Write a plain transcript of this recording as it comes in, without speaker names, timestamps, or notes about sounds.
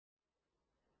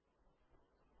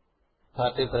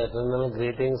Hearty fraternal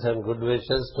greetings and good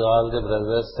wishes to all the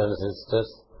brothers and sisters.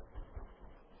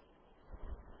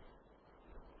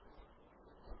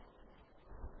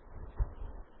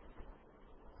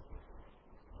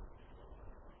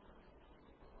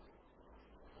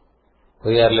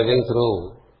 We are living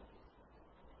through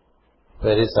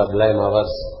very sublime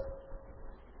hours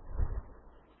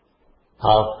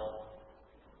of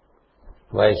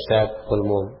Vaishak full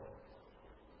moon.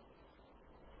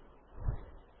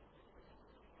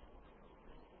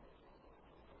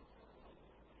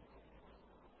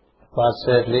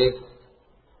 Fortunately,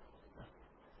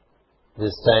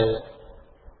 this time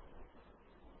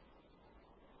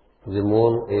the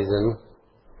moon is in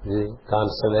the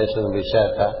constellation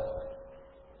Vishaka.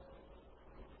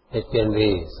 It can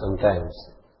be sometimes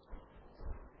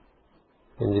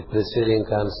in the preceding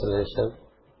constellation,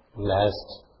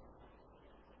 last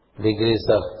degrees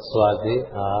of Swati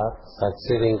or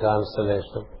succeeding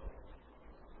constellation,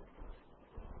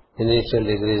 initial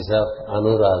degrees of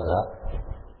Anuradha.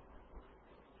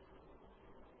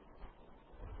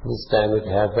 This time it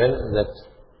happened that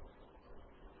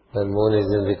the moon is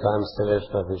in the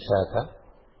constellation of Vishaka,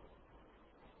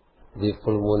 the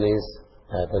full moon is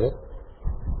happening,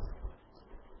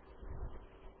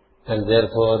 and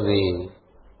therefore the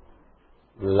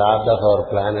lord of our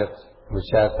planet,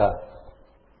 Vishaka,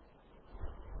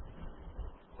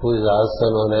 who is also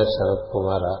known as Sanat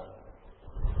Kumara,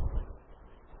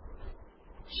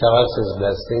 showers his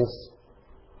blessings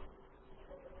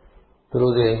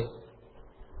through the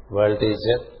world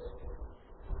teacher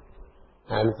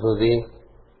and through the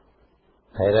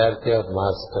hierarchy of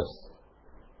masters.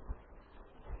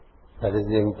 That is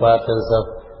the importance of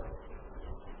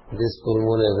this full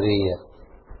moon every year.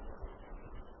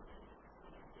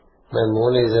 When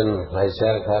moon is in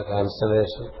Vaishakha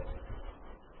constellation,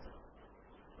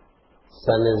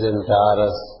 sun is in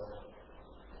Taurus,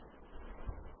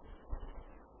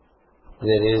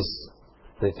 there is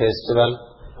the festival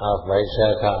of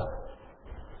Vaishakha,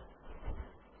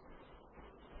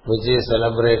 which is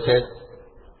celebrated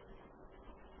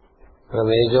from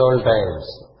age-old times.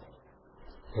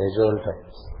 Age-old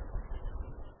times.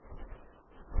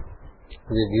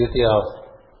 The beauty of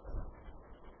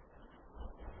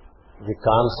the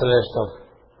constellation of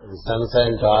the sun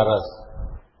sign Taurus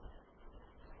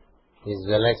is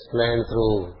well explained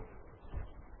through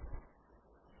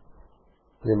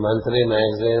the monthly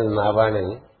magazine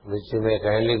Navani, which you may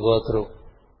kindly go through.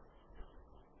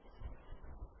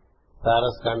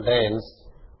 Taurus contains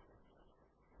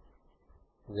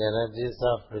the energies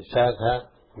of Vishakha,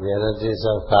 the energies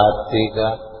of Kartika,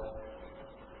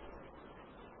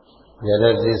 the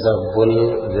energies of Bull,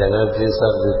 the energies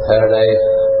of the third eye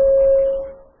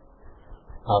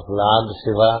of Lord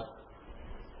Shiva.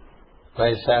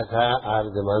 Vaishakha, or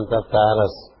the month of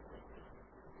Taurus,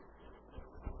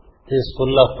 is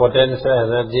full of potential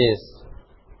energies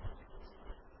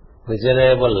which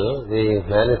enable the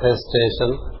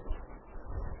manifestation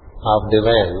of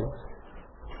divine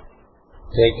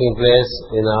taking place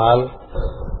in all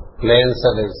planes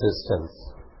of existence.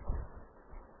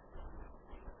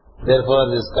 Therefore,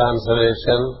 this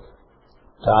constellation,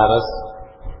 Taurus,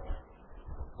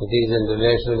 it is in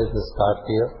relation with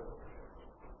Scorpio.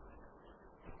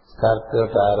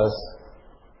 Scorpio-Taurus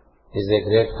is a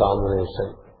great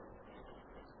combination.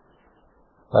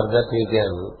 For that you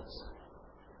can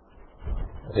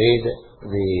read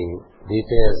the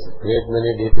details, great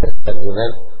many details are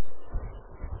given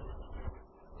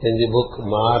in the book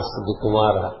Mars the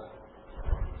Kumara.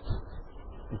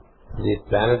 The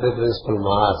planetary principle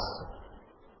Mars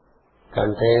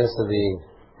contains the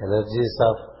energies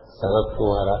of Sanat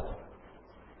Kumara,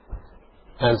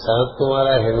 and Sanat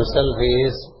Kumara himself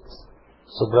is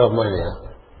Subramanya.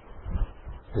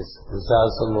 This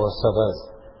also most of us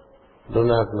do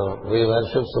not know. We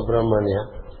worship Subramanya.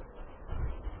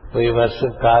 We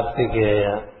worship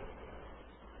Kartikeya.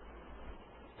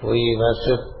 We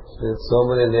worship with so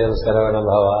many names, Saravana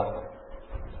Bhava.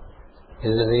 He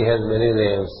has many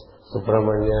names.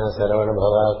 Subramanya, Saravana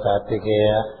Bhava,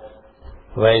 Kartikeya,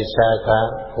 Vaishakha,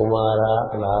 Kumara,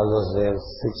 and all those names.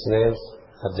 6 names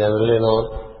are generally known.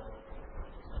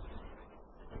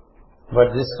 But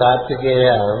this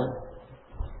Kartikeya,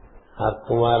 or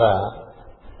Kumara,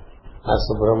 or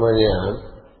Subramanya,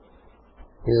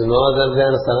 is no other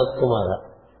than Sanat Kumara.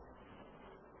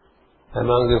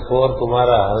 Among the 4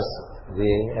 Kumaras,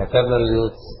 the eternal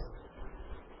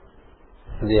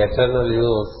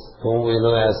youth, whom we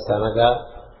know as Sanaka,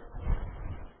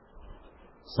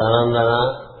 Sanandana,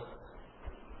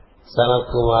 Sanat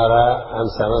Kumara and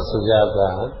Sanat Sujata.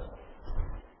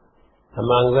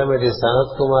 Among them it is Sanat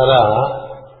Kumara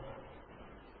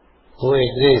who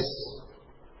agrees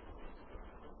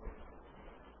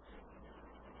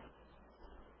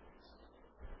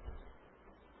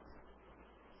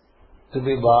to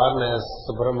be born as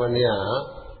Subramanya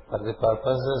for the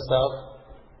purposes of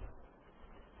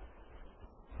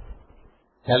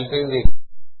helping the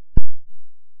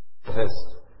rest.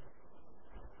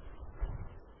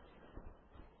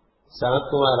 Sanat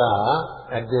Kumara,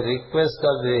 at the request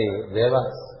of the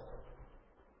Devas,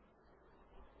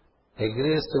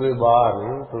 agrees to be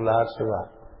born to Lord Shiva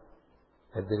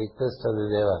at the request of the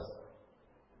Devas.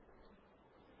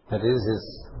 That is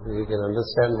you can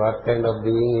understand what kind of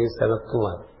being is Sanat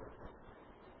Kumara.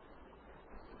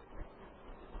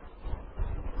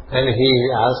 And he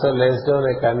also lays down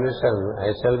a condition, I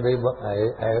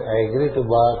agree to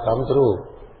come through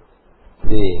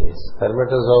the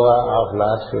spermatozoa of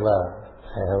Lord Shiva.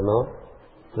 I have no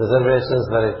reservations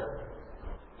for it.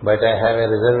 But I have a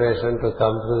reservation to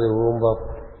come through the womb of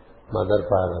Mother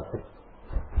Parvati.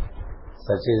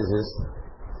 Such is his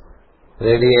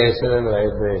radiation and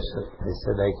vibration. He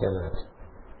said, I cannot.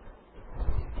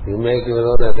 You make your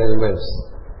own arrangements.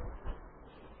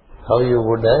 How you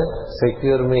would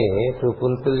secure me to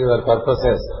fulfill your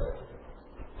purposes.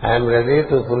 I am ready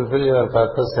to fulfill your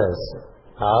purposes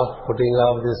of putting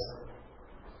off this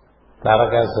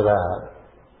Tarakasura.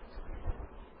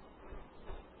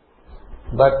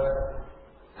 But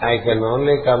I can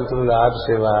only come through Lord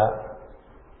Shiva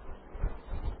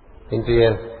into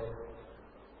a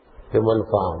human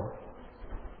form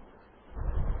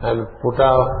and put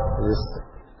off this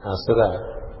Asura.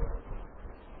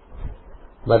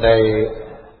 But I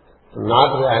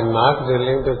am not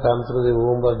willing to come through the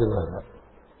womb of the mother.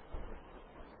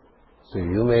 So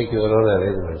you make your own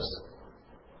arrangements.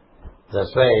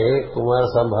 That's why Kumar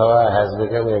Sambhava has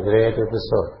become a great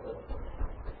episode.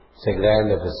 It's a grand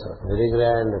episode, very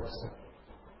grand episode.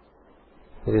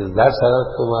 It is that Sanat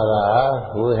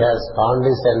Kumara who has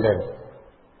condescended.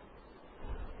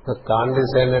 The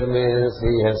condescended means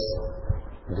he has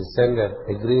descended,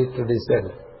 agreed to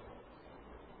descend,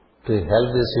 to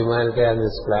help this humanity on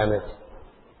this planet.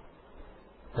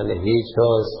 And he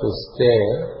chose to stay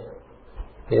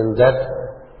in that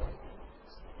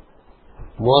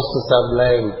most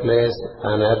sublime place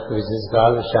on earth which is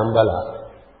called Shambhala.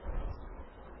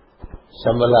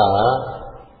 Shambhala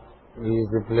is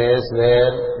the place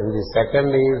where in the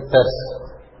second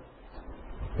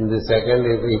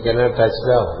he cannot touch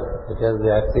down because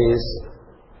the earth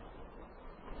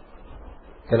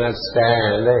cannot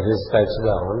stand his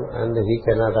touchdown and he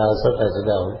cannot also touch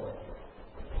down.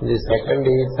 In the second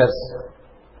ethers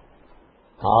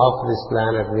of this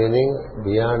planet, meaning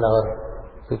beyond our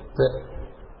fifth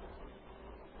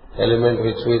element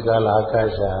which we call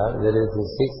Akasha, there is the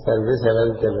sixth and the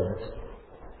seventh element.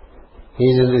 He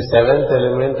is in the seventh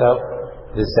element of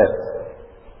this earth.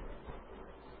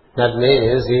 That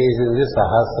means he is in the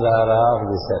Sahasrara of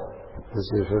this earth. This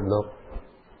you should know.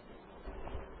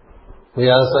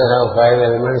 We also have 5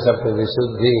 elements of the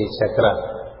Vishuddhi Chakra.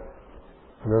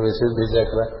 You know Vishuddhi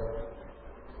Chakra?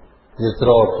 The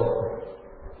throat.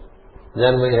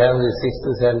 Then we have the 6th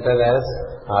center as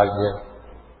Ajna.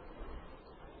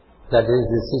 That is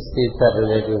the 6th ether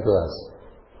relating to us.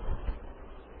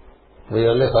 We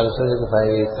only function with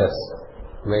 5 ethers,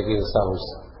 making sounds.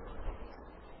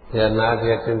 We are not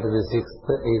yet into the 6th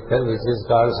ether, which is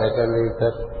called second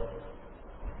ether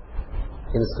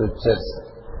in scriptures.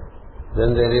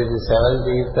 Then there is the 7th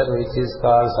ether, which is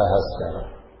called Sahasrara.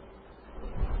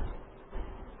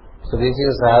 So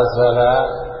reaching Sahasrara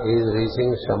is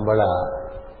reaching Shambhala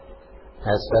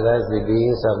as far as the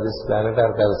beings of this planet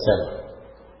are concerned.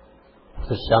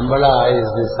 So Shambhala is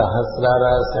the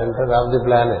Sahasrara center of the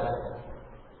planet.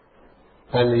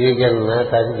 And you can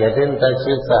get in touch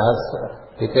with Sahasrara.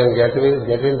 You can get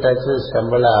in touch with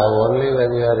Shambhala only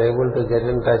when you are able to get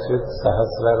in touch with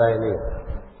Sahasrara in you.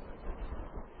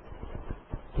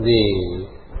 The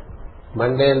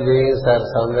mundane beings are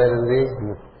somewhere in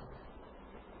the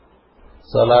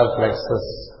solar plexus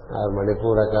or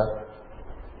Manipuraka,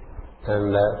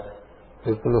 and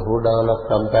people who develop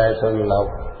compassion,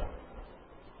 love,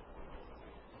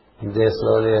 they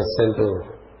slowly ascend to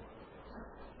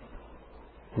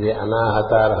the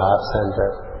Anahata or heart center,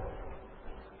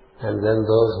 and then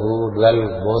those who dwell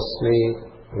mostly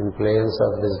in planes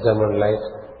of wisdom and light,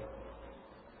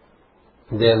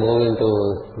 they move into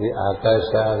the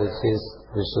Akasha, which is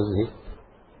Vishuddhi,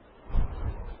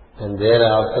 and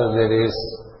thereafter there is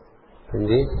in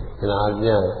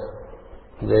Ajna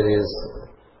there is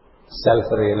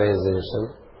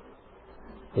self-realization,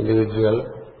 individual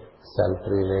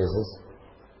self-realizes,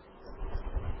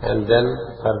 and then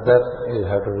further you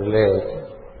have to relate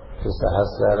to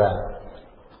Sahasrara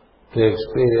to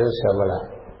experience Shambhala.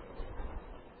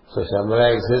 So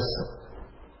Shambhala exists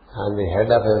on the head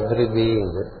of every being,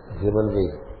 human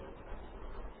being.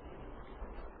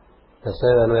 That's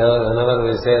why whenever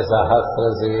we say Sahasra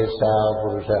Sirsha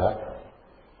Purusha,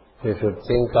 you should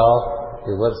think of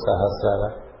your Sahasrara.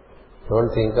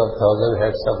 Don't think of 1,000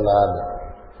 heads of Lord.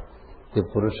 The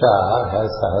Purusha has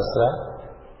Sahasra,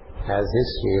 has his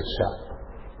Sirsha.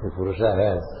 The Purusha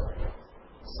has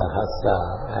Sahasra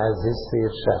as his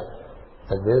Sirsha.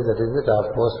 That is the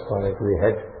topmost point,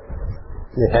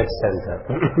 the head center.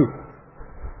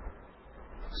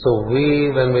 So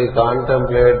when we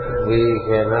contemplate, we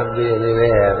cannot be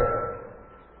anywhere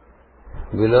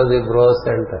below the brow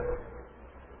center.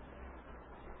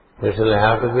 We shall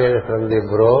have to be from the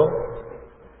brow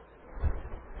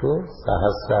to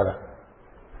Sahasrara.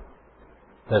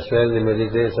 That's where the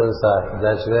meditations are.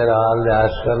 That's where all the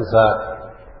ashrams are.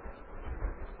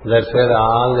 That's where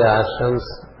all the ashrams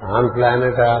on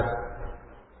planet are.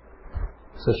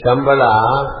 So Shambhala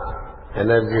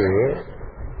energy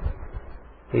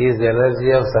is the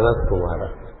energy of Sanat Kumara.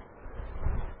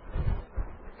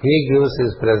 He gives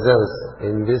his presence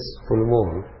in this full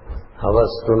moon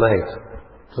hours tonight.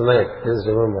 Tonight, please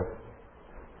remember.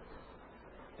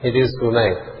 It is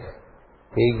tonight.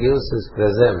 He gives his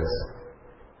presence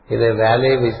in a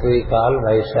valley which we call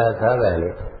Vaishakha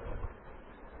Valley.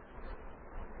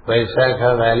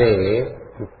 Vaishakha Valley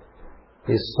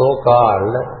is so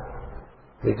called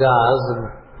because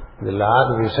the Lord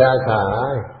Vishakha,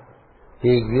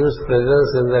 he gives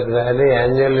presence in that valley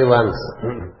annually once.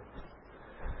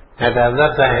 At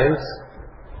other times,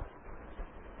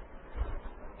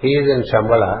 he is in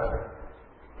Shambhala.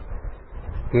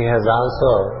 He has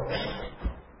also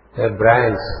a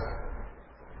branch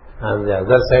on the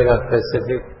other side of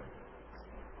Pacific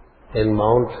in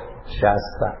Mount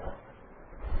Shasta.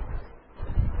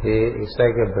 It's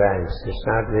like a branch. It's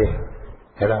not the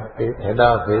head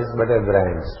office, but a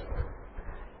branch.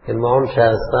 In Mount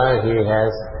Shasta, he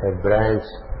has a branch,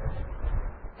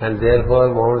 and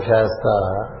therefore Mount Shasta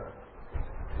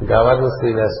governs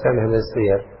the Western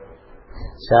Hemisphere.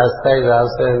 Shasta is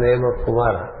also a name of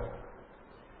Kumara.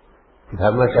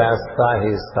 Dharma Shasta he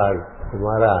is called.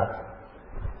 Kumara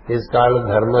is called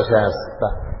Dharma Shasta.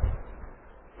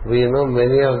 We know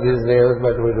many of these names,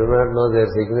 but we do not know their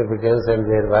significance and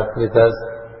their work with us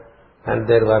and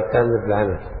their work on the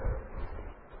planet.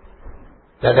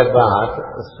 That apart,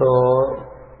 so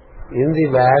in the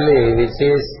valley which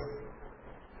is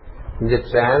in the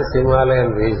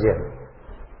Trans-Himalayan region,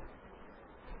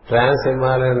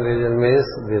 Trans-Himalayan region means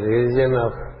the region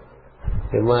of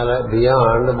Himalaya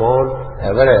beyond Mount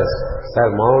Everest,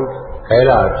 Mount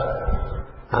Kailash,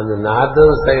 on the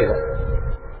northern side.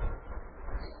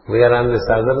 We are on the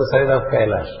southern side of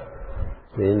Kailash,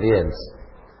 the Indians.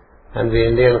 And the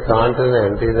Indian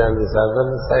continent is on the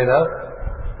southern side of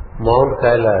Mount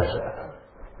Kailash.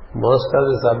 Most of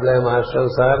the sublime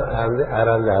ashrams are on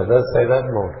the other side of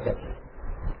Mount Kailash.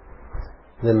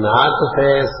 The north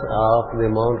face of the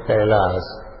Mount Kailash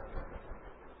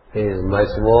is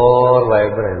much more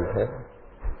vibrant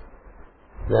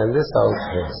than the south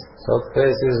face. South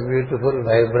face is beautiful,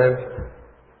 vibrant,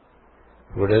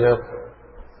 good enough,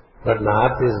 but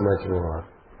north is much more.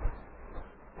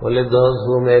 Only those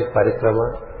who make parikrama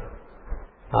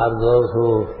or those who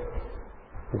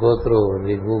go through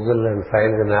the Google and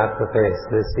find the north face,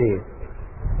 they see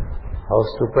how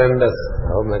stupendous,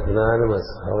 how magnanimous,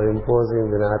 how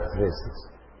imposing the north face is.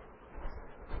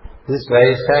 This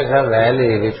Vaishakha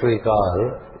Valley, which we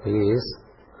call, is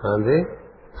on the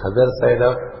other side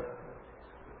of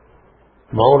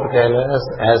Mount Kailash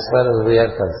as far as we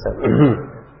are concerned.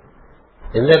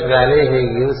 In that valley, he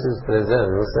gives his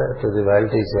presence to the world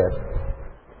teacher,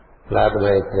 Lord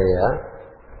Maitreya,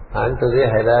 and to the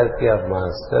hierarchy of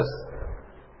masters,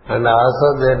 and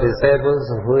also their disciples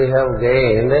who have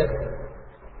gained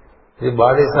the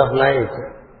bodies of light,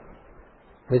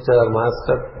 which our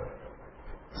master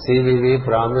CVV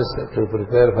promised to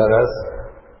prepare for us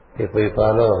if we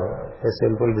follow a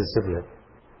simple discipline.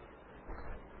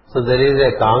 So there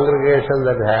is a congregation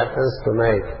that happens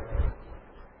tonight.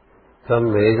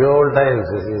 From age old times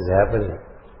this is happening.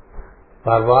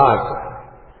 For what?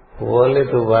 Only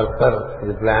to work for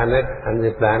the planet and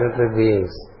the planetary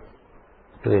beings.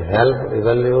 To help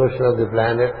evolution of the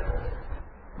planet,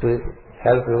 to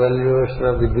help evolution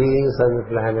of the beings on the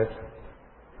planet.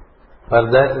 For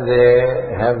that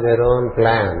they have their own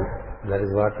plan. That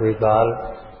is what we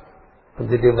call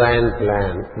the divine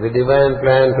plan. The divine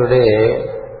plan today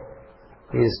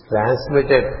is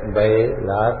transmitted by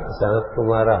Lord Sanat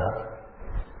Kumara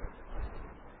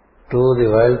to the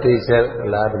world teacher,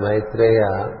 Lord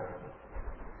Maitreya,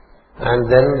 and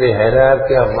then the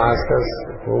hierarchy of masters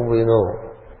whom we know.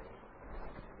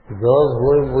 Those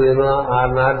whom we know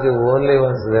are not the only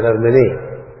ones. There are many.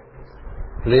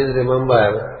 Please remember,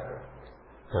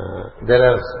 there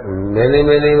are many,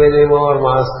 many, many more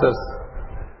masters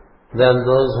than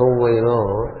those whom we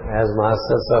know as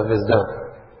masters of wisdom.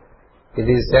 It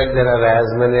is said there are as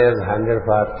many as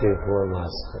 144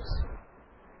 masters.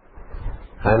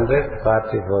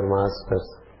 144 masters.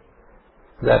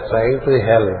 They are trying to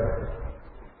help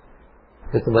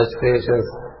with much patience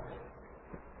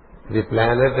the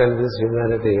planet and this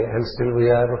humanity, and still we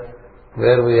are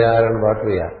where we are and what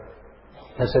we are.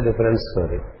 That's a different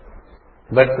story.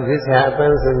 But this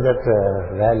happens in that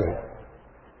valley.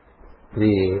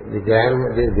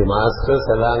 The masters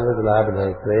along with Lord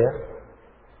Maitreya,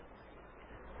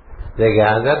 they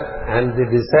gather, and the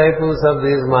disciples of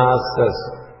these masters,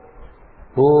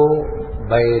 who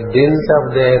by dint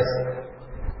of their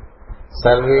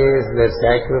service, their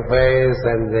sacrifice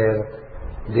and their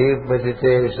deep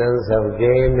meditations have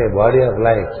gained a body of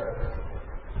light.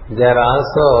 They are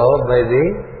also, by the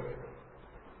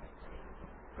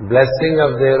blessing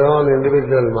of their own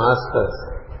individual masters,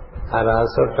 are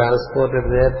also transported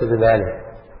there to the valley.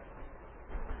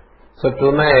 So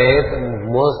tonight,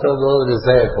 most of those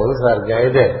disciples are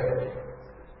guided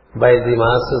by the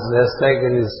masters, just like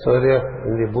in the story of,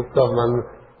 in the book of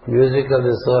Music of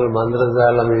the Soul,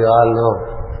 Mandrajalam, you all know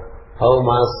how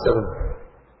Master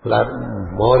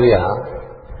Maurya,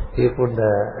 he could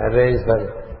arrange for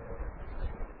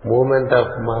movement of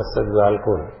Master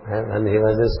Jwalkul, and he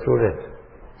was a student,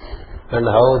 and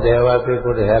how Devaki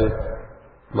could help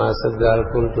Master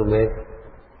Jwalkul to make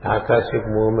Akashic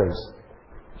movements.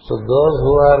 So those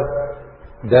who are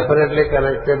definitely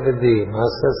connected with the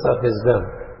Masters of Wisdom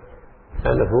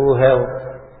and who have,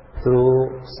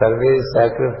 through service,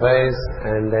 sacrifice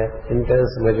and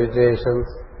intense meditations,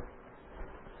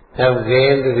 have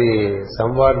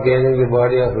somewhat gaining the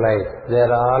body of light. They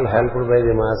are all helped by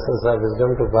the Masters of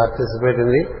Wisdom to participate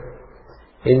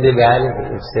in the valley.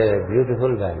 It's a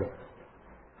beautiful valley.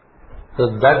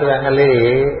 So that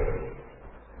valley,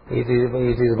 it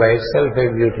is by itself a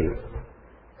beauty.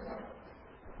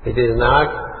 It is not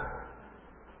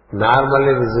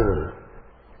normally visible.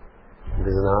 It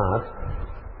is not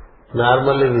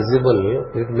normally visible.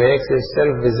 It makes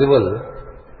itself visible.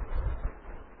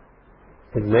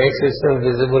 It makes itself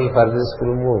visible for this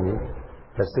full moon.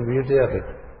 That's the beauty of it.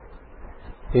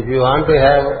 If you want to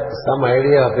have some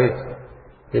idea of it,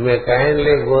 you may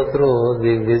kindly go through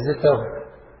the visit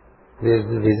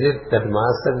that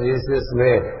Master Jesus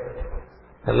made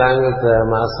along with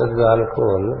Master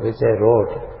Jwalkul, which I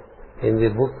wrote in the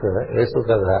book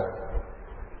Esukadha.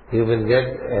 You will get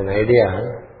an idea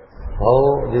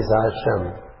how this ashram,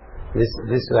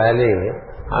 this valley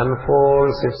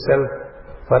unfolds itself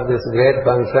for this great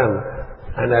function,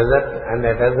 and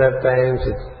at other times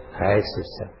it hides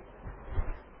itself.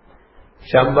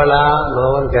 Shambhala no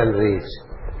one can reach.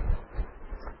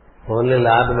 Only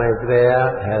Lord Maitreya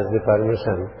has the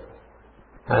permission,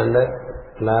 and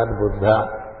Lord Buddha,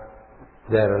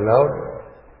 they are allowed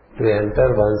to enter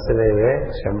once in a way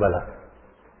Shambhala.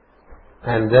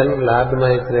 And then Lord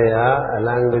Maitreya,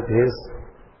 along with his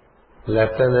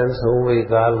lieutenants, whom we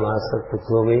call Master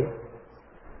Kuthumi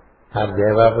or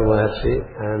Devapi Maharshi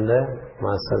and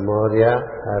Master Maurya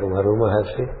or Maru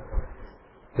Maharshi,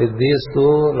 with these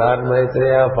two, Lord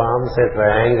Maitreya forms a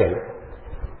triangle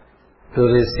to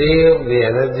receive the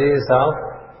energies of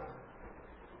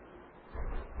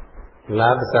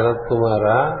Lord Sanat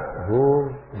Kumara, who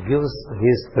gives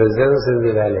his presence in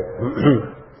the valley.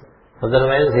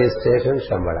 Otherwise, he is stationed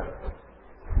Shambhala.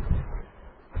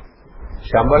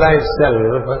 Shambhala itself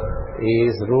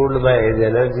is ruled by the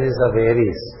energies of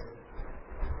Aries.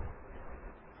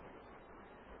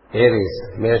 Aries,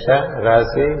 Mesha,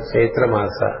 Rasi, Chaitra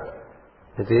Masa.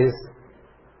 It is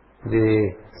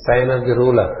the sign of the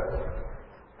ruler.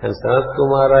 And Sanat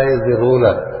Kumara is the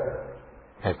ruler.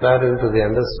 According to the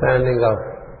understanding of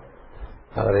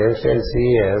our ancient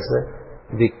seers,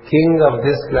 the king of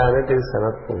this planet is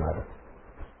Sanat Kumara.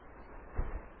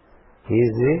 He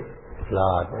is the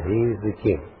Lord, he is the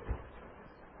king.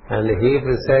 And he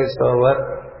presides over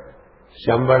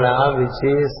Shambhala, which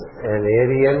is an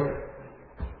Aryan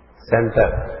center.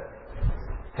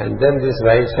 And then this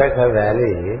Vaishakha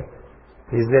valley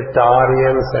is the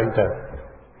Taurian center.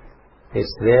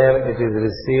 It's there, it is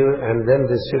received and then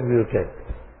distributed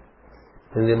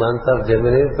in the month of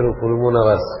Gemini through full moon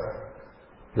hours.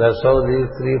 That's how these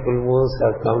three full moons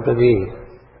have come to be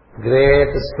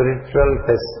great spiritual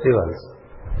festivals.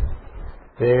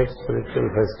 Great spiritual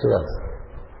festivals.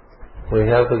 We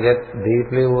have to get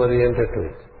deeply oriented to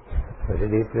it. Very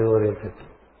deeply oriented.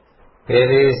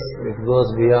 Aries, it goes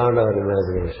beyond our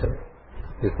imagination,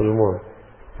 the full moon.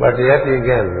 But yet you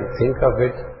can think of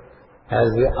it as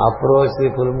we approach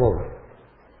the full moon.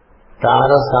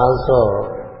 Taurus also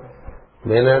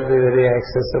may not be very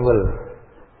accessible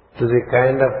to the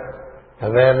kind of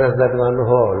awareness that one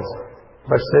holds,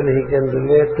 but still he can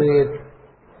relate to it.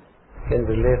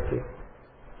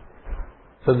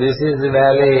 So this is the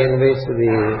valley in which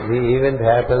the event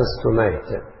happens tonight.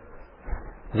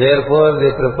 Therefore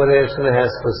the preparation has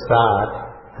to start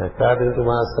according to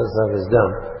Masters of Wisdom.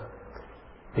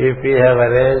 If you have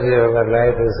arranged your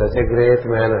life in such a great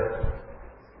manner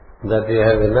that you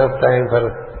have enough time for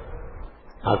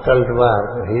occult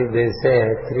work, they say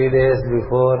 3 days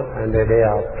before and a day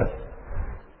after.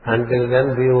 Until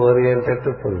then be oriented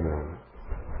to full moon.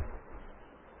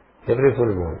 Every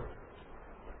full moon.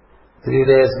 3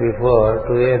 days before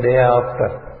to a day after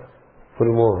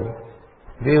full moon.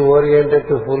 Be oriented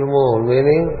to full moon,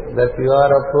 meaning that you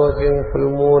are approaching full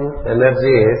moon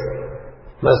energies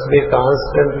must be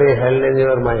constantly held in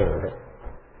your mind.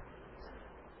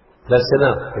 That's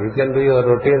enough. You can do your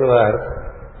routine work,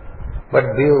 but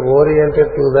be oriented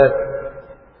to that.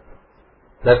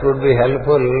 That would be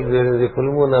helpful during the full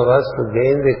moon hours to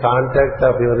gain the contact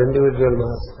of your individual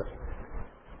master.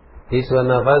 Each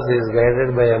one of us is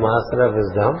guided by a master of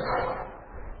wisdom,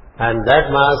 and that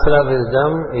master of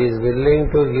wisdom is willing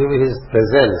to give his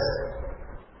presence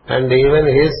and even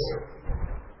his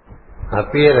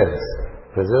appearance.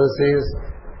 Presence is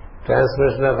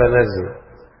transmission of energy.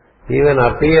 Even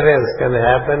appearance can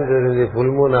happen during the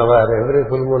full moon hour, every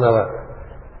full moon hour.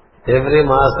 Every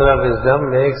master of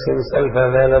wisdom makes himself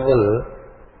available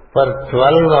for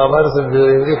 12 hours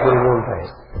during the full moon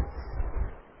time.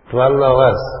 12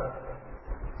 hours.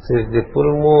 So the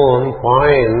full moon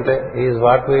point is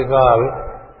what we call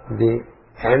the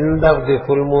end of the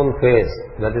full moon phase.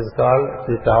 That is called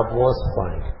the topmost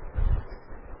point.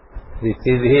 The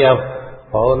Tidhi of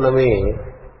Paurnami,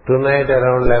 tonight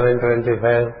around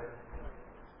 11:25,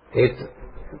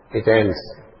 it ends.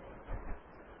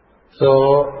 So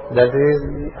that is,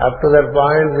 up to that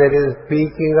point there is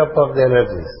peaking up of the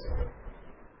energies.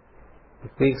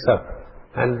 It peaks up.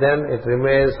 And then it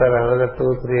remains for another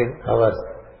 2-3 hours.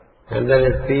 And then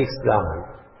it peaks down.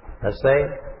 That's why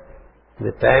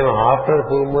the time after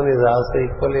full moon is also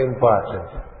equally important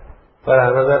for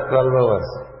another 12 hours.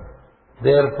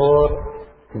 Therefore,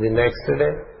 the next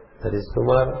day, that is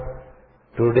tomorrow,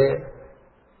 today,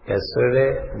 yesterday,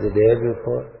 the day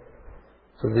before.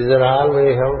 So these are all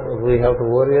we have to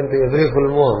orient to every full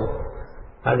moon,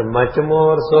 and much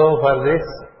more so for this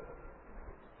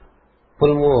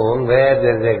full moon where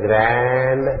there is a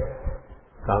grand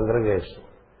congregation.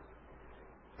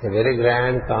 A very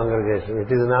grand congregation.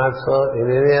 It is not so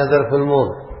in any other full moon.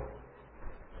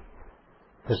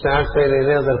 It's not so in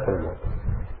any other full moon.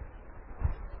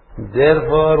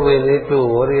 Therefore, we need to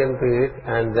orient to it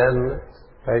and then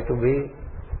try to be.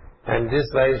 And this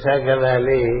Vaishakha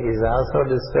Valley is also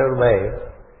disturbed by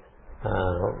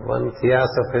one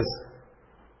theosophist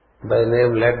by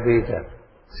name Leadbeater,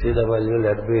 C.W.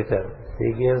 Leadbeater. He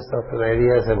gives certain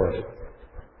ideas about it.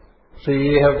 So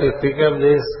you have to pick up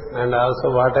this, and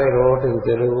also what I wrote in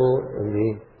Telugu in the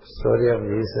story of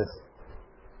Jesus.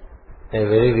 A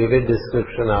very vivid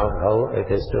description of how a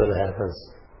festival happens.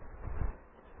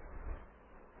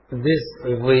 This,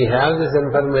 if we have this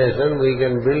information, we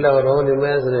can build our own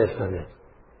imagination on it.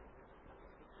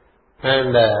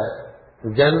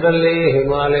 And generally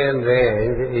Himalayan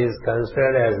range is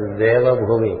considered as Deva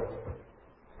Bhumi.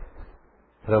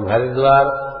 From Haridwar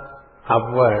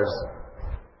upwards,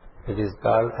 it is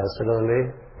called, as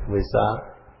only we saw,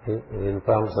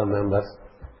 informed some members,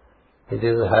 it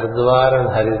is Haridwar and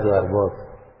Haridwar both.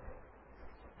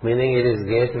 Meaning it is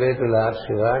gateway to Lord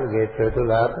Shiva and gateway to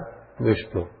Lord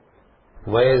Vishnu.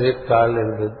 Why is it called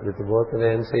with both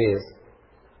names is,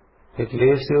 it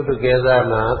leads you to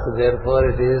Kedarnath, therefore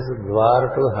it is Dwar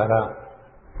to Hara,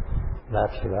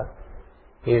 Lord Shiva.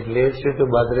 It leads you to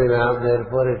Badrinath,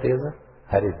 therefore it is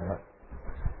Haridwar.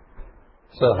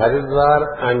 So Haridwar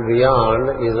and beyond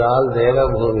is all Deva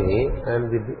Bhumi,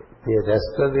 and the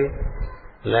rest of the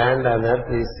land on earth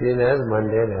is seen as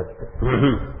mundane earth.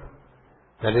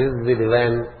 That is the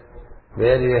divine,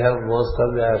 where you have most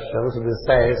of the ashrams,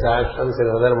 besides ashrams in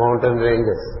other mountain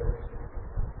ranges.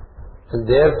 And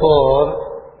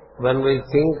therefore, when we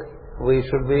think, we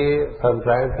should be, from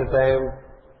time to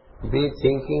time, be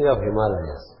thinking of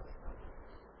Himalayas.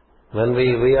 When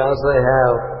we also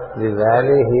have the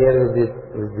valley here with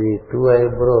the two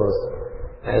eyebrows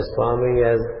as forming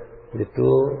as the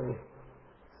two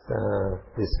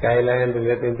the skyline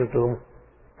relating to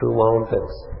two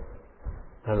mountains.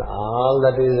 And all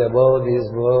that is above these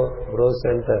brow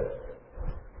center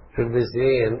should be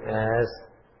seen as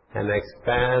an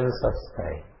expanse of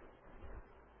sky.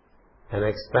 An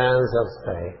expanse of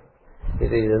sky.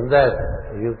 It is in that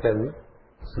you can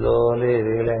slowly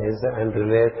realize and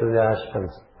relate to the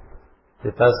ashrams.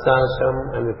 The first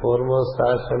ashram and the foremost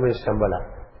ashram is Shambhala.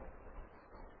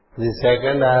 The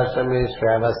second ashram is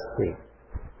Shravasti.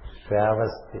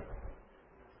 Shravasti.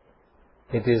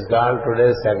 It is called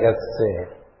today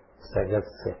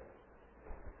Sagatse.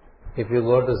 If you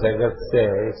go to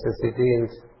Sagatse, it's a city in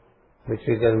which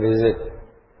you can visit.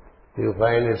 You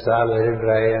find it's all very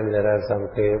dry and there are some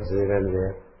caves here and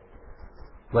there.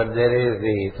 But there is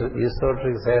the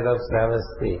esoteric side of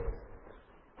Shravasti,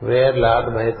 where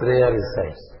Lord Maitreya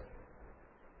resides.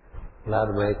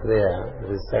 Lord Maitreya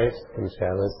resides in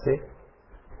Shravasti,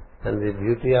 and the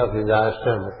beauty of his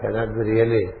ashram cannot be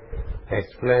really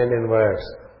explained in words.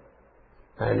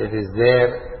 And it is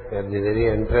there at the very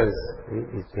entrance.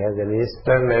 It has an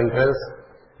eastern entrance,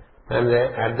 and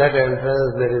at that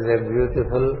entrance there is a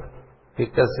beautiful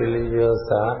Ficus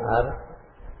religiosa or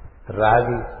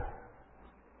Ragi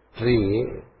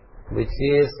tree, which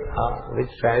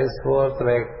shines forth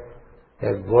like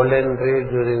a golden tree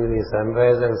during the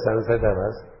sunrise and sunset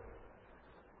hours,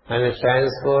 and it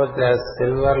shines forth as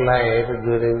silver light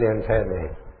during the entire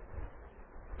night.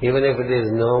 Even if it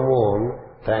is no moon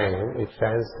time, it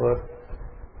shines forth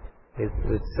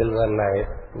with silver light.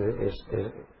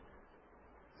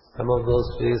 Some of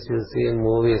those trees you see in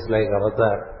movies like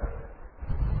Avatar,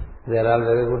 they are all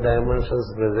very good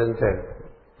dimensions presented,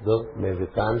 though maybe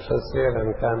consciously or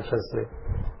unconsciously.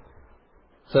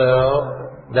 So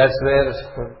that's where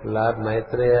Lord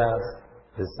Maitreya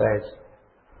resides.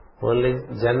 Only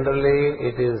generally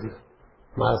it is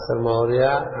Master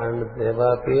Maurya and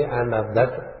Devaki and of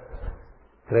that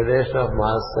gradation of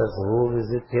masters who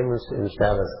visit him in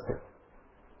Shravasti.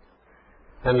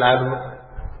 And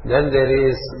then there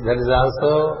is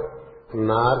also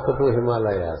north to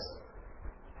Himalayas,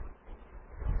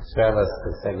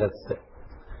 Shravasti, Sagatse.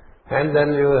 And then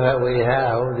we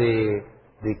have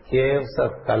the caves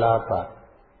of Kalapa,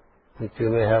 which you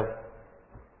may have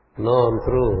known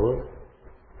through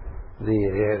the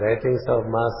writings of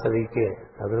Master E.K.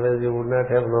 Otherwise you would not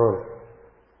have known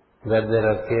that there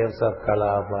are caves of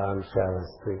Kalapa and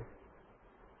Shravasti.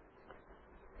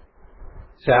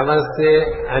 Shravasti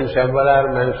and Shambhala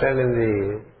are mentioned in the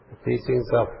teachings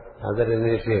of other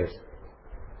initiates,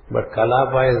 but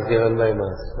Kalapa is given by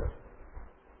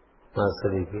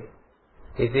Master E.K.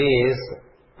 It is,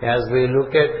 as we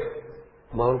look at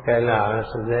Mount Kailash,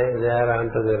 they are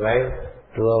onto the right,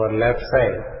 to our left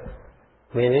side,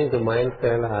 meaning to Mount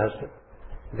Kailash,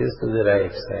 it is to the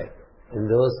right side. In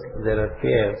those, there are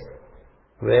caves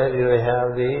where you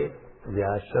have the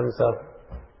ashrams of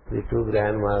the two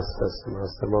grand masters,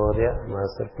 Master Maurya,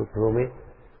 Master Puthomi,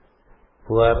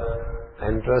 who are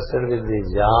entrusted with the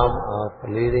job of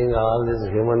leading all these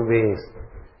human beings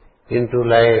into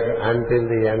light until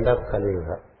the end of Kali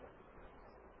Yuga.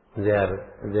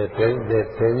 Their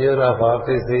tenure of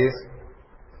office is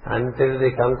until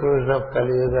the conclusion of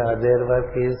Kali Yuga. Their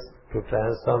work is to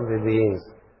transform the beings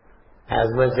as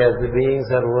much as the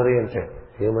beings are oriented,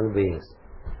 human beings.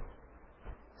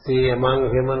 See,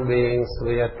 among human beings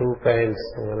we are two kinds.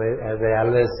 As I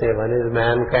always say, one is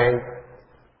mankind,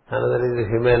 another is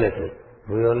humanity.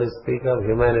 We only speak of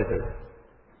humanity.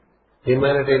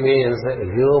 Humanity means,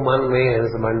 human means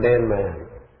mundane man.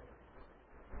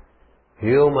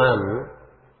 Human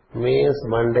means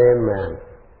mundane man.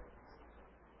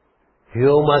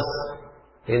 Humus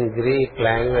in Greek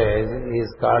language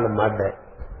is called mud.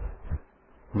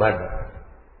 Mud.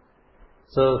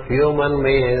 So human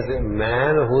means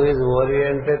man who is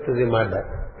oriented to the mud.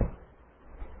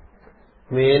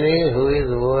 Meaning who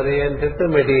is oriented to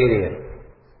material.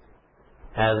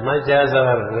 As much as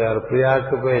our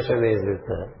preoccupation is with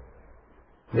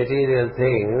material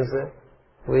things,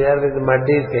 we are with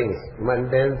muddy things,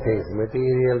 mundane things,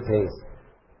 material things.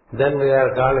 Then we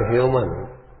are called human.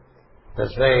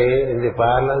 That's why in the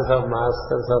parlance of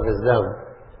masters of wisdom,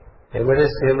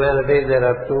 amidst humanity there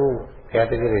are two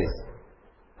categories.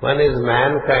 One is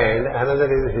mankind, another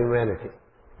is humanity.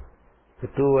 The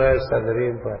two words are very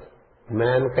important.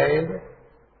 Mankind,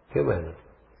 humanity.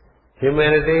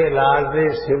 Humanity largely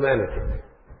is humanity.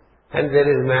 And there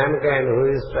is mankind who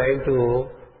is trying to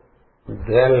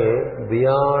dwell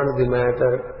beyond the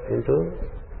matter into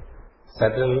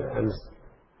subtle and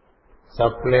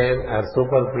subplane or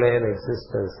superplane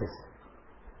existences.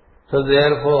 So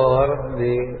therefore,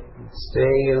 the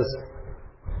staying in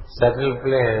subtle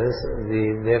planes,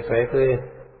 they try to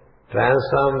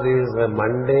transform these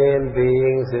mundane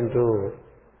beings into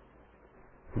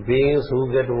beings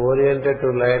who get oriented to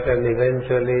light and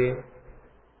eventually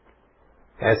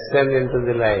ascend into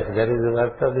the light. That is the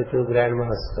work of the two grand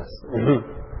masters,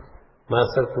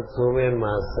 Master Kutsumi and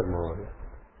Master Mohan.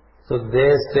 So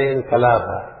they stay in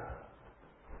Kalapa.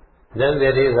 Then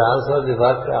there is also the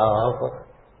work of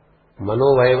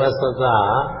Manu Vaivasvata,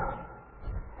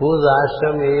 whose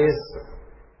ashram is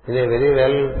in a very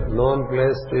well-known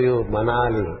place to you,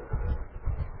 Manali.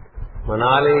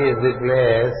 Manali is the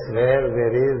place where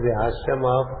there is the ashram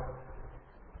of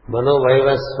Manu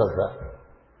Vaivasvata.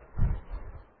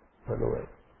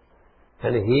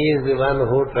 And he is the one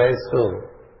who tries to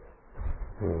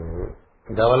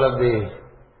develop the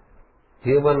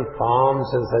human forms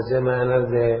in such a manner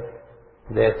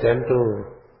they tend to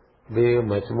be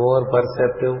much more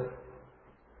perceptive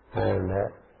and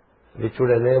which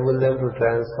would enable them to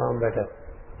transform better.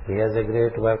 He has a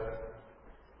great work.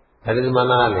 That is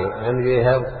Manali. And we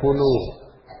have Kulu.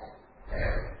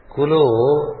 Kulu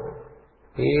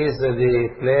is the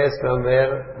place from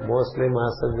where mostly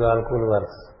Master Jwalkul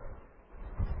works.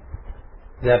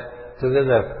 They are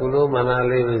together. Kulu,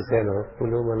 Manali, we say no.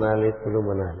 Kulu, Manali, Kulu,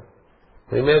 Manali.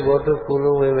 We may go to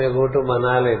Kulu, we may go to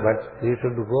Manali, but you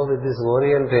should go with this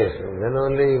orientation. Then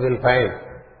only you will find.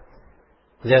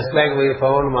 Just like we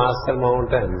found Master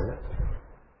Mountain,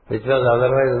 which was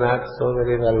otherwise not so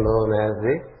very well known as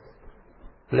the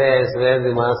place where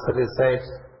the Master resides.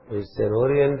 It's an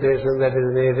orientation that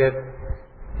is needed,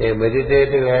 a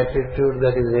meditative attitude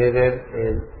that is needed,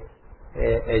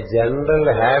 a general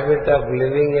habit of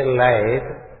living in light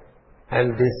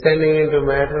and descending into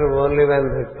matter only when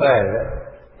required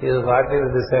is what is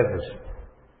discipleship.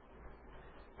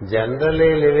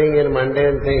 Generally living in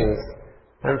mundane things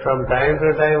and from time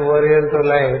to time orient to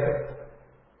light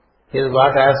is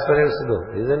what aspirants do,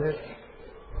 isn't it?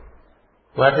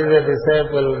 What is a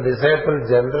disciple? Disciple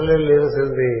generally lives in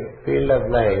the field of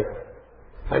light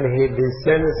and he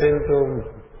descends into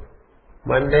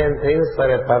mundane things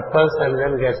for a purpose and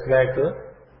then gets back to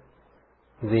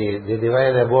the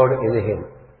divine abode in him.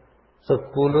 So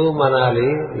Kulu,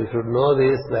 Manali, you should know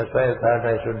this, that's why I thought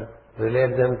I should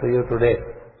relate them to you today.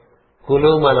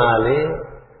 Kulu, Manali,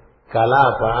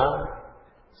 Kalapa,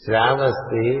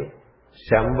 Shravasti,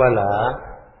 Shambhala,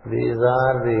 these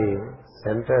are the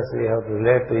centers we have to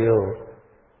relate to you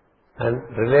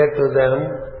and relate to them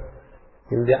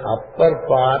in the upper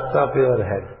part of your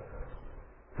head.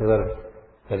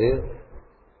 That is,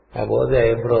 above the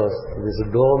eyebrows, this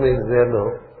dome is there now,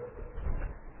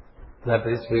 that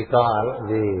which we call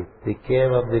the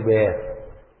cave of the bear.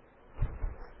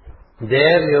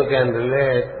 There you can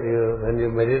relate, when you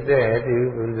meditate,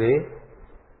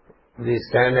 you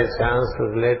stand a chance to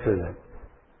relate to them.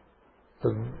 So,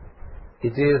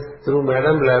 it is through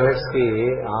Madame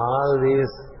Blavatsky, all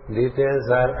these details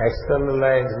are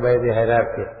externalized by the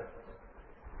hierarchy.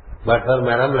 But for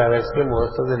Madame Blavatsky,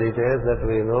 most of the details that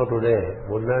we know today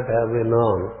would not have been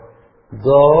known,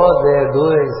 though they do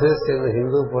exist in the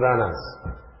Hindu Puranas.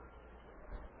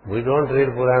 We don't read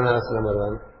Puranas, number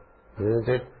one, isn't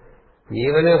it?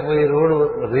 Even if we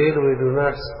read,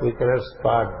 we cannot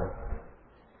spot them.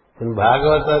 In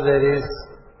Bhagavata there is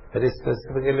very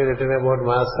specifically written about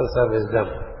masters of wisdom.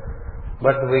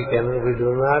 But we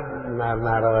do not, nor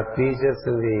our teachers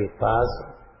in the past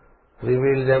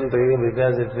reveal them to you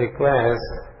because it requires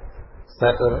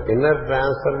certain inner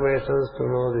transformations to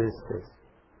know these things.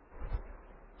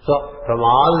 So, from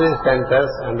all these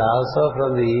centers and also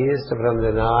from the east, from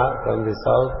the north, from the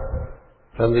south,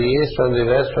 from the east, from the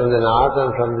west, from the north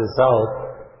and from the south,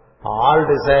 all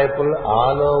disciples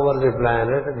all over the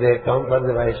planet, they come for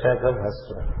the Vaishakha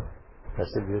festival.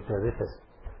 That's the beauty of the festival.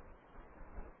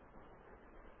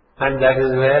 And that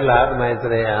is where Lord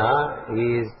Maitreya,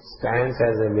 he stands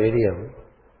as a medium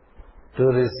to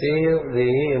receive the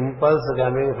impulse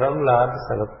coming from Lord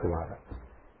Sanat Kumara.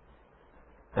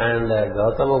 And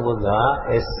Gautama Buddha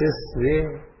assists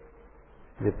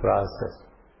the process.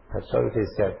 That's how it is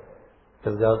said.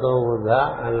 Because Gautama Buddha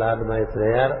and Lord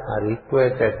Maitreya are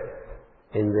equated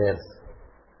in their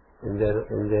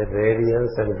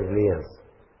radiance and brilliance.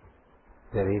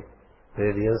 Their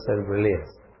radiance and brilliance.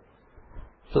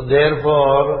 So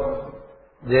therefore,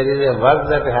 there is a work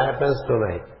that happens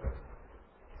tonight.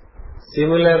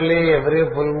 Similarly, every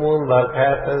full moon work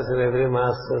happens in every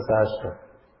master's ashram.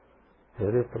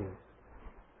 Every full moon.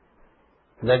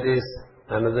 That is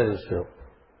another issue.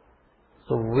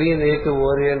 So we need to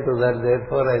orient to that.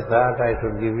 Therefore, I thought I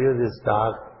should give you this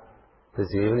talk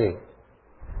this evening,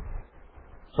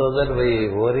 so that we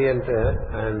orient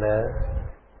and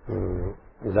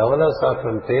develops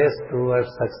often taste towards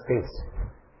such things.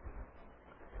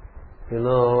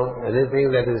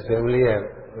 Anything that is familiar,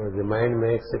 the mind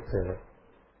makes it.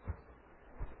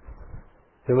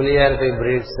 Familiarity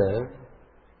breeds,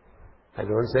 I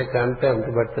don't say contempt,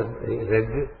 but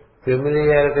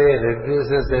familiarity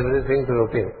reduces everything to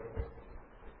routine.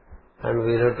 And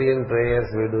routine prayers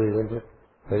we do, isn't it?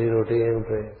 Very routine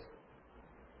prayers.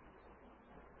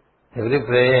 Every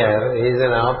prayer is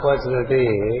an opportunity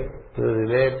to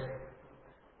relate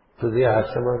to the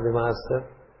ashram of the Master,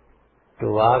 to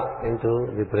walk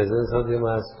into the presence of the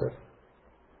Master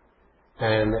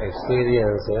and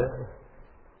experience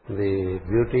the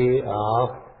beauty of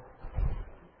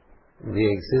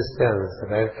the existence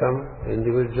right from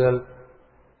individual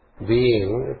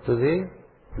being to the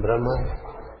Brahman.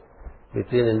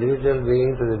 Between individual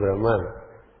being to the Brahman,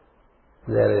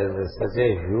 there is such a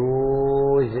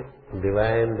huge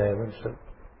divine dimension.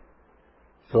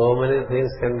 So many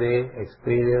things can be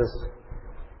experienced,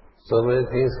 so many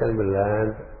things can be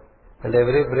learned, and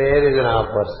every prayer is an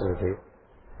opportunity.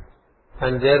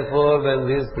 And therefore, when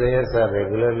these prayers are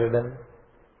regularly done,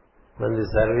 when the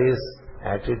service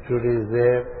attitude is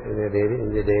there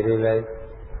in the daily life,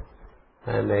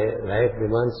 and life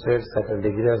demonstrates certain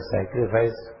degree of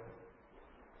sacrifice,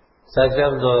 such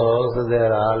of those, they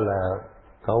are all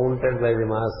counted by the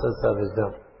Masters of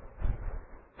Wisdom.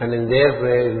 And in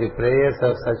the prayers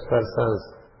of such persons,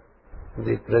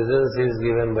 the presence is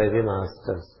given by the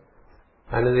Masters.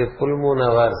 And in the full moon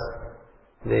hours,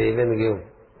 they even give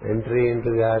entry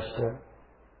into the ashram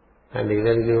and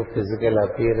even give physical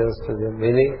appearance to them.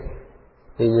 Meaning,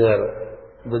 in your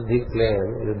buddhi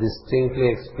plane, you distinctly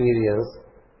experience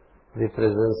the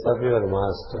presence of your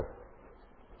Master.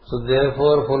 So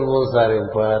therefore full moons are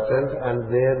important,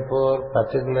 and therefore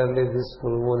particularly this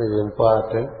full moon is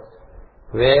important,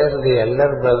 where the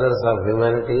elder brothers of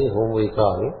humanity, whom we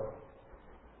call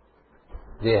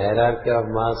the hierarchy of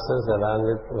Masters along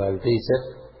with world teacher,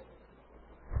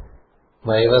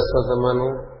 Vaivasvatamanu,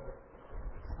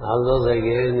 all those I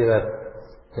gave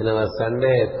in our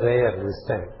Sunday prayer this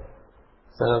time.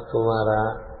 Sanat Kumara,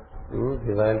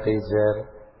 the world teacher,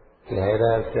 the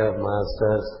hierarchy of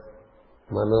Masters,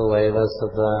 Manu,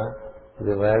 Vaivasvata,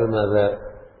 the world mother.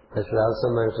 I should also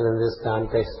mention in this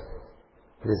context,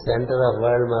 the center of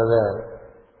world mother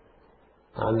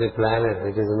on the planet,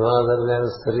 it is no other than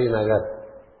Srinagar.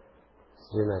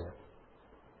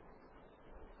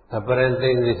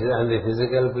 Apparently on the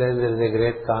physical plane there is a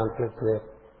great conflict there,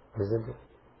 isn't it?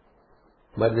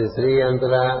 But the Sri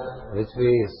Yantra, which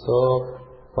we so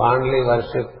fondly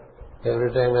worship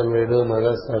every time when we do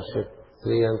Mother's worship,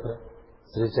 Sri Yantra,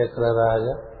 Sri Chakra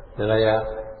Raja, Nilaya,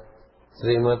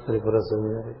 Srimat Tripura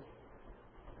Sundari.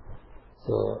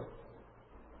 So,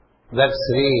 that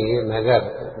Sri Nagar,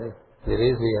 there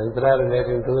is the yantra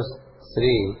relating to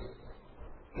Sri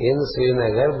in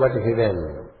Srinagar, but hidden.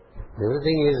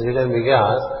 Everything is hidden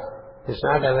because it's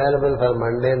not available for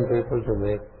mundane people to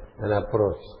make an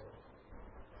approach.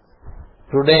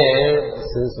 Today,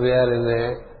 since we are in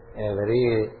a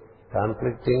very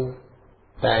conflicting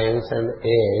times and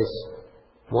age,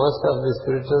 most of the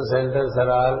spiritual centers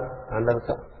are all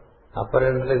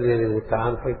apparently there is a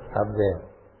conflict up there.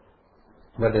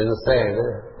 But inside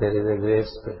there is a great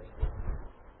spirit.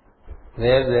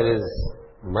 Where there is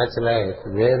much light,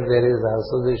 where there is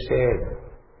also the shade,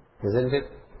 isn't it?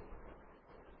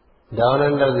 Down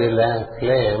under the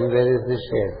flame there is the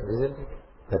shade, isn't it?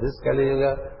 That is Kali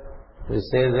Yuga. We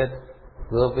say that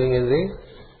groping in the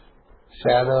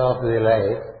shadow of the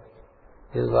light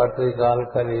is what we call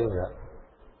Kali Yuga.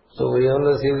 So we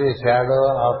only see the shadow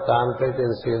of conflict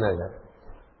in Srinagar.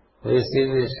 We see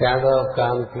the shadow of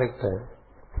conflict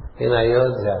in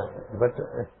Ayodhya. But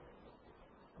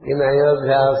in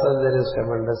Ayodhya also there is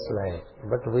tremendous light.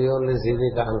 But we only see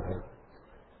the conflict.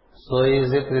 So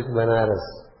is it with Banaras,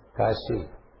 Kashi.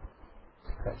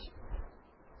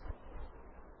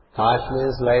 Kash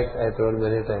means light, I told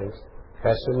many times.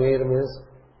 Kashmir means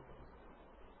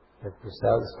that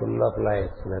itself is full of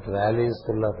light. That valley is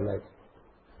full of light.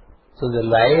 So the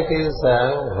light is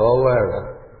hovered,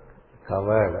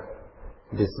 covered,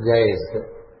 disguised,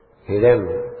 hidden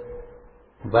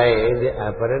by the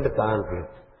apparent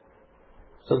conflict.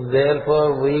 So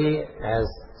therefore we as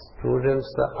students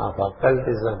of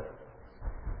occultism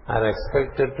are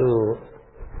expected to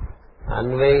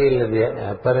unveil the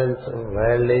apparent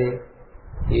worldly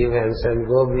events and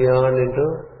go beyond into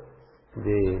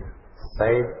the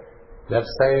that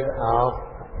side of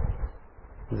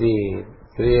the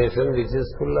creation which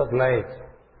is full of light.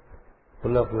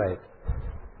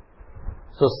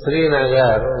 So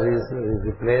Srinagar is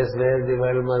the place where the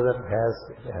world mother has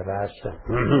her ashram.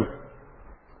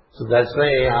 So that's why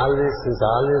since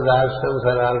all these ashrams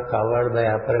are all covered by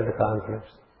apparent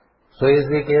conflicts, so is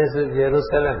the case with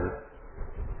Jerusalem.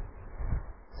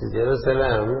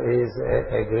 Jerusalem is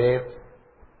a great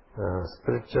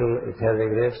it has a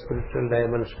great spiritual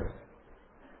dimension.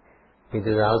 It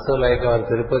is also like our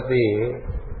Tirupati,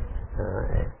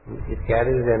 it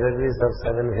carries the energies of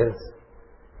 7 hills.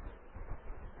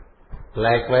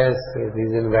 Likewise, it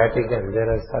is in Vatican. There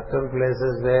are certain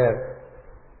places where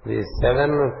the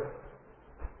 7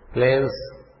 planes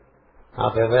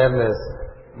of awareness,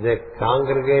 they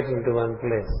congregate into one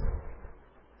place.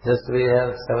 Just we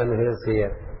have 7 hills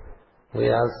here.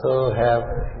 We also have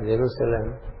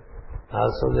Jerusalem.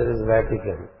 Also there is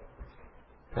Vatican.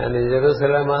 And in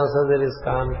Jerusalem also there is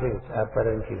conflict,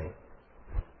 apparently.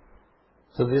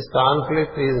 So this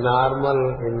conflict is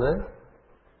normal in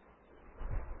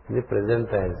the present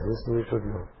times. This we should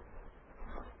know.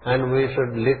 And we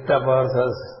should lift up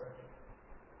ourselves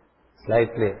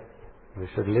slightly. We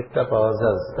should lift up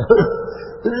ourselves.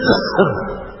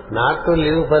 Not to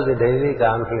live for the daily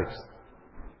conflicts.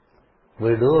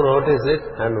 We do notice it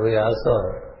and we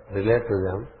also relate to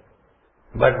them.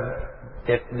 But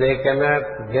they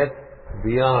cannot get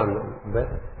beyond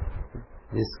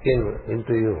the skin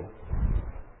into you.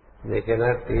 They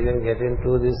cannot even get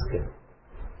into the skin.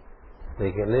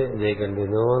 They can be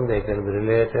known, they can be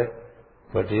related,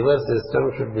 but your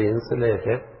system should be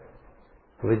insulated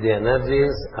with the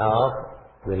energies of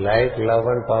the light, love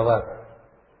and power,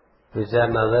 which are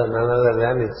none other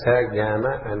than Ichcha,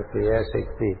 Jnana and Kriya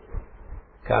Shakti,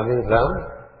 coming from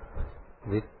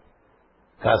the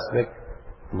cosmic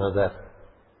mother.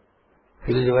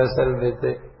 Fill yourself with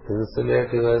it,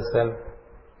 insulate yourself,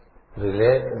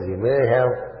 relate. You may have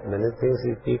many things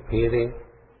you keep hearing.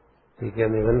 You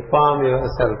can inform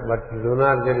yourself, but do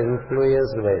not get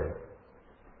influenced by it.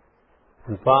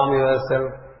 Inform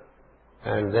yourself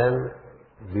and then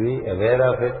be aware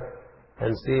of it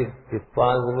and see if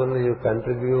possible you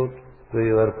contribute to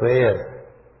your prayer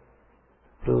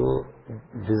to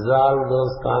dissolve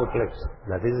those conflicts.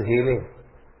 That is healing.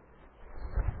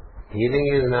 Healing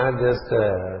is not just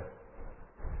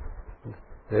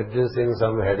reducing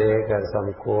some headache or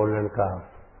some cold and cough.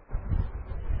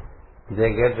 They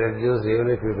get reduced even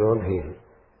if you don't heal.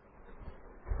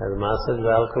 As Master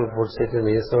Jalkul puts it in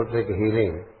esoteric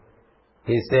healing,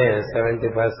 he says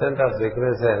 70% of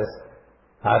sicknesses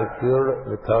are cured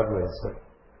without medicine.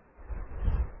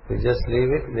 We just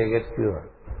leave it, they get cured.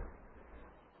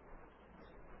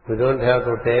 We don't have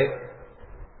to take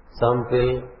some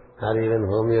pill or even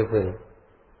homeo pill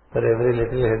for every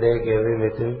little headache, every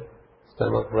little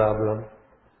stomach problem.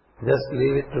 Just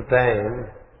leave it to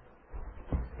time,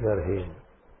 you are healed.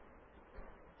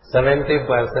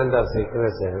 70% of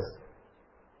sicknesses,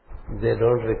 they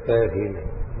don't require healing.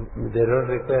 They don't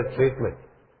require treatment.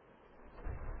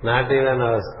 Not even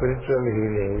our spiritual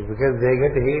healing, because they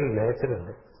get healed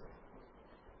naturally.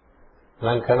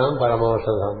 Lankhanam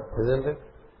paramaushadham, isn't it?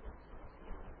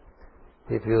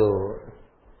 If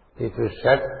you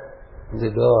shut the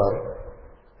door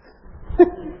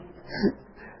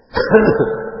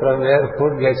from where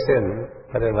food gets in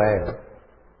for a while,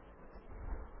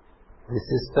 the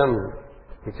system,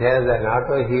 it has an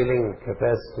auto-healing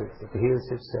capacity. It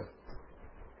heals itself.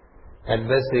 At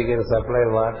best we can supply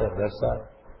water, that's all.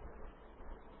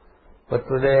 But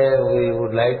today we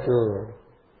would like to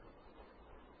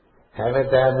have a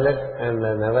tablet and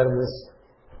never miss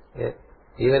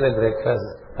even a breakfast,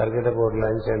 forget about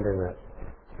lunch and dinner.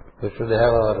 We should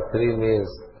have our 3 meals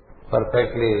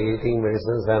perfectly, eating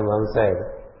medicines on one side.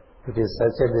 It is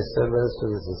such a disturbance to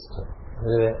the system.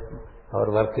 Anyway,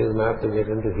 our work is not to get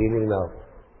into healing now.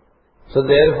 So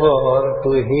therefore,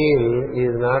 to heal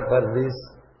is not for these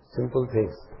simple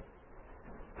things.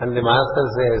 And the Master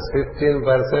says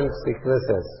 15%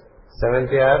 sicknesses,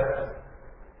 70 are,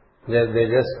 they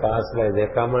just pass by, they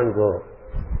come and go.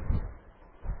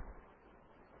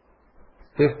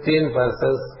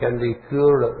 15% can be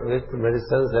cured with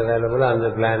medicines available on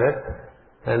the planet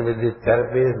and with the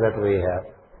therapies that we have.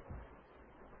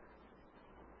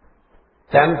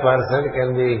 10%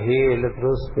 can be healed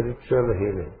through spiritual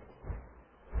healing.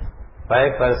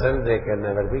 5% they can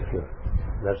never be cured.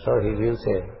 That's how he gives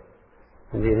it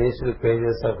in the initial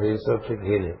pages of esoteric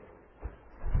healing.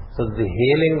 So the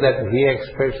healing that he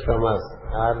expects from us,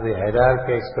 or the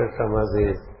hierarchy expects from us,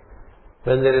 is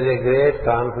when there is a great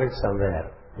conflict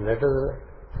somewhere. We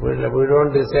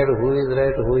don't decide who is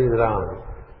right, who is wrong.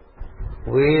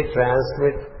 We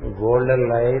transmit golden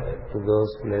light to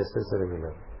those places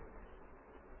regularly.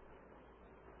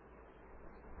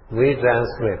 We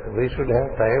transmit. We should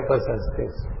have time for such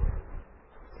things.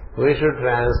 We should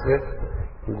transmit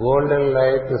golden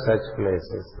light to such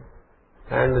places.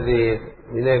 And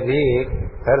in a week,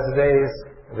 Thursday is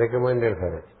recommended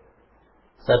for it.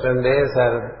 Certain days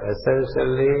are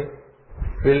essentially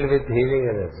filled with healing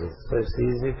energies. So it's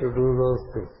easy to do those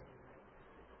things.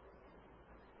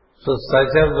 So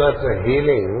such of that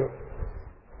healing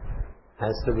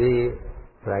has to be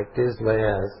practiced by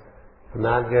us,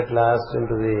 not get lost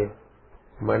into the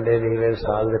mundane events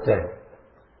all the time.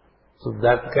 So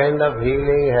that kind of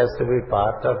healing has to be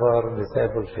part of our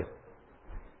discipleship.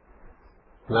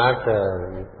 Not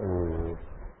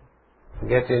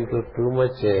get into too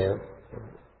much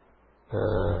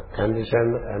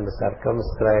conditioned and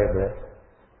circumscribed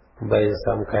by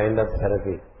some kind of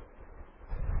therapy.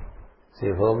 See,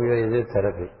 homeo is a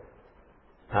therapy.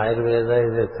 Ayurveda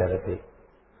is a therapy.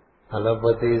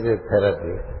 Allopathy is a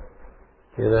therapy.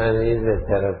 Unani is a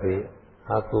therapy.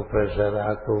 Acupressure,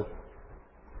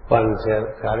 acupuncture,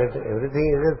 call it, everything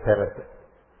is a therapy.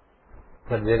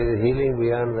 But there is healing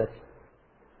beyond that.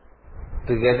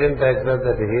 To get in touch with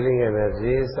that healing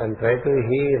energies and try to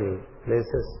heal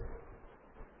places.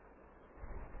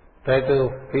 Try to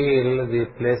feel the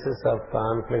places of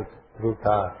conflict through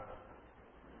thought.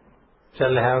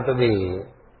 Shall have to be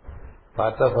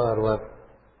part of our work.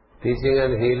 Teaching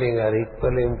and healing are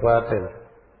equally important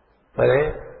for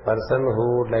a person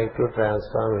who would like to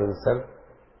transform himself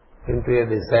into a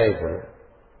disciple.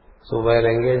 So while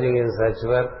engaging in such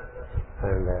work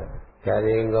and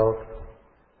carrying out,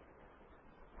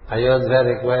 Ayodhya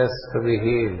requires to be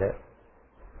healed.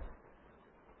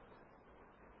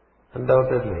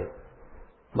 Undoubtedly.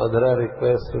 Mathura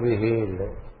requires to be healed.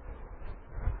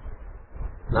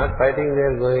 Not fighting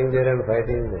there, going there and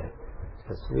fighting there.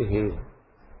 Just to be healed.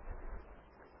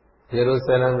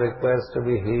 Jerusalem requires to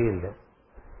be healed.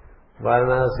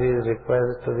 Varanasi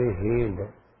requires to be healed.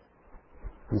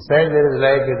 Inside there is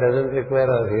light, it doesn't require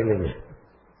our healing.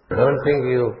 Don't think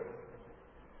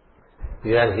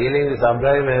you are healing the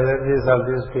sublime energies of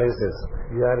these places.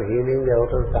 You are healing the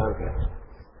outer conflict.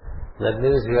 That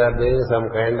means you are doing some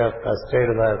kind of first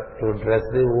aid work to dress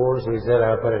the wounds which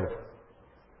are apparent.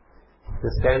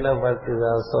 This kind of work is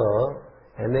also,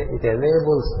 it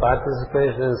enables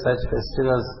participation in such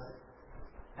festivals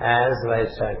as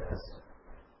Vaishak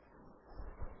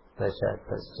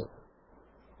Festival.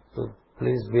 So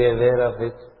please be aware of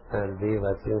it and be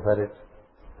working for it.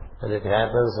 And it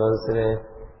happens once in a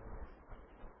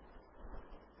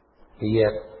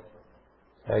year,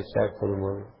 Vaishak full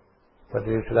moon. But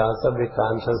you should also be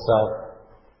conscious of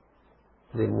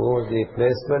the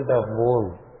placement of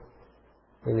moon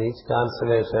in each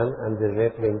constellation and the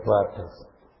relative importance.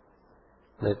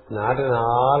 Not in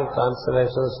all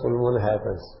constellations full moon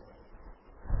happens.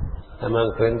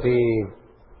 Among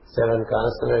 27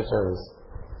 constellations,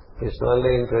 it's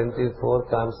only in 24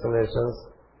 constellations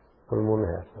full moon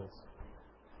happens.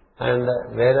 And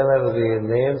wherever the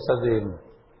names of the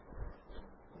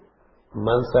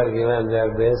months are given, they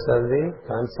are based on the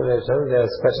constellations, they are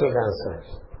special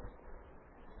constellations.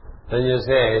 When you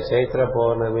say Chaitra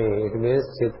Purnami, it means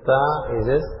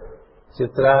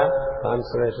Chitra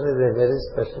constellation is a very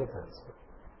special constellation.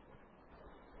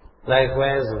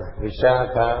 Likewise,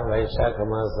 Vaishakha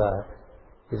Masa.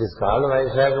 It is called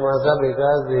Vaishakha Masa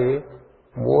because the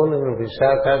moon in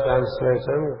Vishakha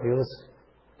constellation gives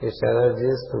its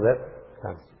energies to that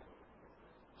constellation.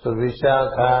 So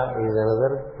Vishakha is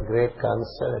another great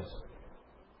constellation.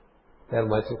 There are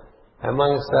much,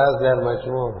 among stars there are much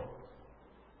more.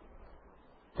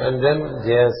 And then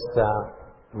Jyeshtha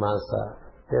Masa,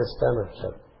 Jyeshtha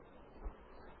Nakshatra.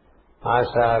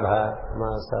 Ashadha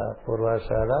Masa,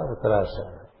 Purvashadha,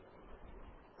 Uttarashadha.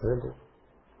 Isn't it?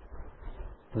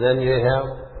 Then you have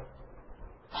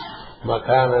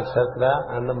Makha Nakshatra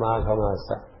and Magha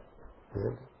Masa.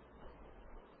 Isn't it?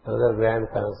 Another grand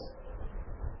concept.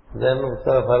 Then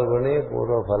Uttara Phalguni,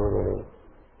 Purva Phalguni.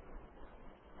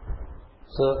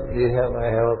 So I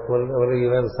have only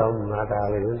given some, not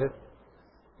all, isn't it?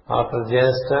 After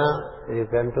Jyeshtha, you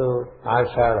come to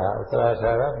Ashadha,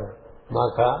 Uttarashadha,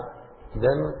 Makha,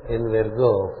 then in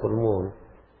Virgo, full moon.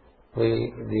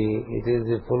 It is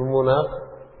the full moon of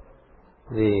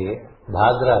the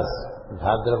Bhadras,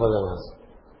 Bhadrapada Masa.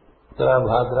 Uttara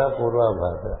Bhadra, Purva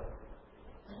Bhadra.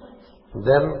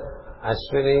 Then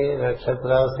Ashwini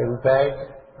Nakshatra's impact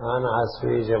on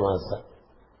Ashwija Masa.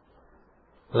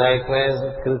 Likewise,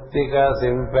 Kritika's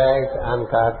impact on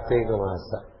Kartika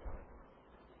Masa.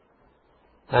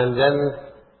 And then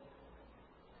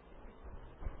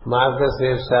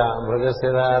Margasirsha,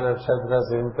 Mrigasira Nakshatra's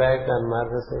impact on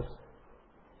Margasirsha.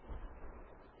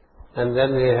 And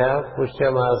then we have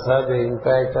Pushya Masa, the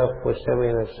impact of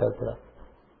Pushyami Nakshatra.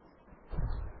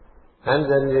 And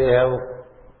then we have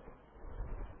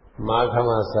Magha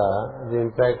Masa, the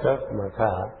impact of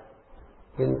Magha.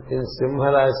 In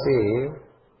Simha Rashi,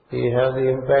 you have the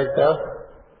impact of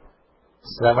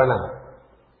Shravana.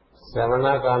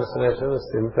 Shravana constellation's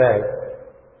impact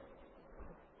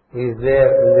is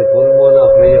there in the full moon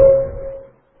of Leo.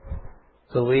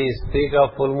 So we speak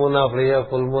of full moon of Leo,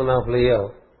 full moon of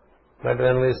Leo. But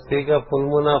when we speak of full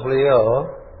moon of Leo,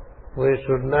 we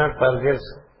should not forget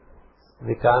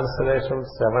the constellation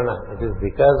Shravana. It is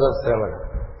because of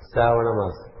Shravana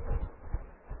Masa.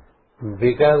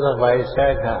 Because of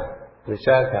Vaishakha. The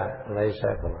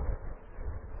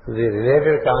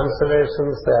related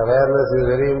constellations awareness is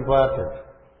very important.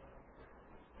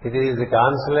 It is the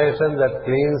constellation that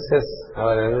cleanses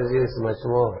our energies much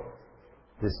more.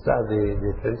 The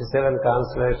 27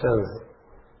 constellations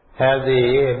have the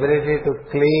ability to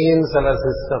cleanse our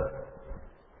system.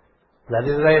 That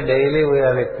is why daily we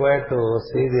are required to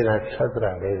see the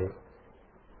nakshatra daily.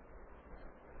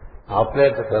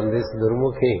 Operate from this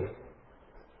Durmukhi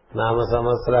Nama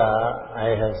Samvatsara, I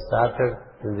have started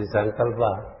in the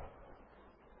Sankalpa,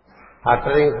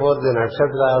 uttering forth the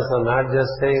nakshatra also, not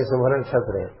just saying Subha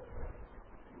Nakshatra.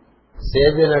 Say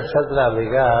the nakshatra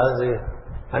because,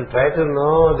 and try to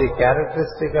know the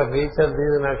characteristic of each of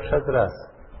these nakshatras.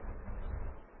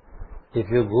 If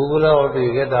you Google out,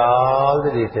 you get all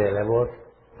the detail about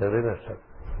every nakshatra,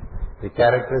 the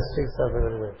characteristics of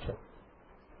every nakshatra.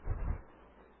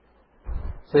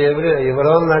 So your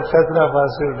own nakshatra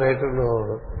first you try to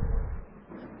know.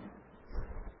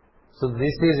 So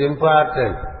this is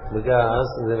important because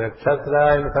the nakshatra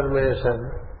information,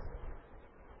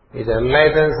 it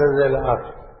enlightens us a lot.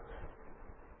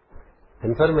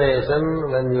 Information,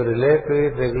 when you relate to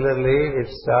it regularly, it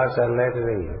starts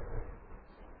enlightening you.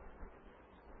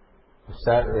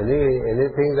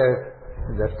 Anything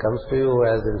that comes to you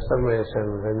as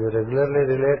information, when you regularly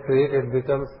relate to it,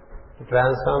 it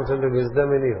transforms into wisdom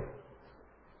in you.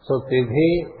 So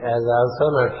Tidhi as also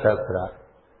nakshatra.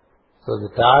 So the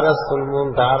Taras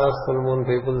full moon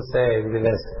people say in the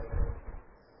West.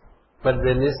 But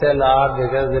they miss a lot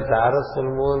because the Taras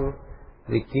full moon,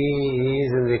 the key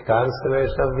is in the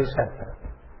constellation of Vishakha.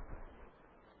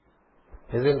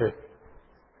 Isn't it?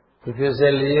 If you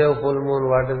say Leo full moon,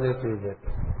 what is it you get?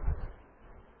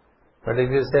 But if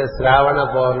you say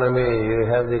Shravana Paurnami, you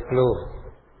have the clue.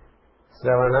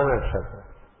 Shravana Nakshatra.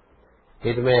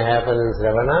 It may happen in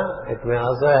Shravana, it may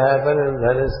also happen in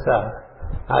Dhanishta,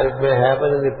 or it may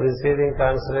happen in the preceding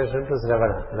constellation to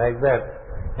Shravana. Like that.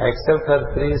 Except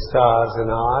for 3 stars, in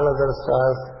all other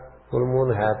stars, full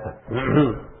moon happen.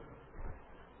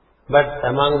 But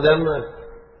among them,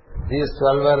 these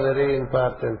 12 are very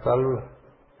important. 12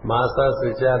 masas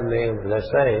which are named.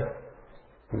 That's why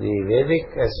the Vedic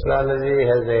astrology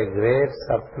has a great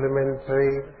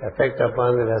supplementary effect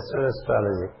upon the Western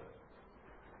astrology.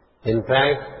 In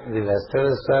fact, the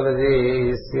Western astrology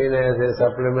is seen as a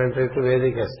supplementary to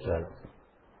Vedic astrology.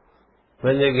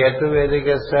 When you get to Vedic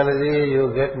astrology,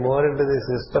 you get more into the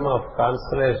system of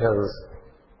constellations,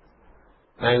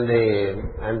 and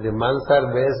the months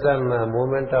are based on the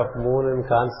movement of moon in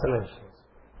constellations.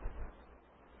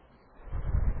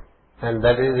 And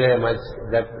that is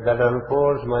that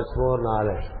unfolds much more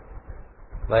knowledge.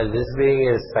 While this being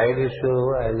a side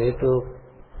issue, I need to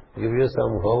give you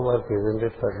some homework, isn't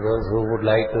it, for those who would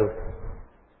like to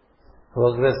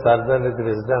progress further with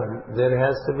wisdom. There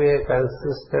has to be a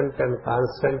consistent and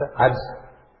constant urge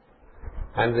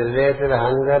and the related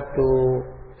hunger to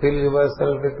fill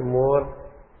yourself with more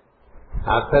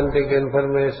authentic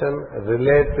information,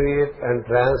 relate to it and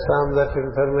transform that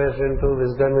information into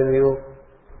wisdom in you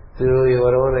through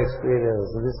your own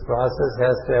experience. This process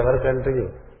has to ever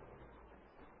continue.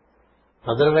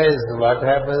 Otherwise, what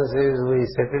happens is we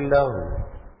settle down,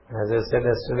 as I said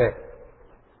yesterday.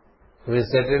 We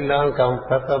settle down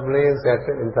comfortably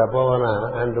in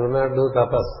Tapovana and do not do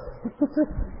tapas.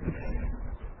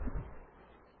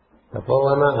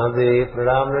 Tapovana, the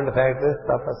predominant factor is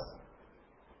tapas.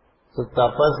 So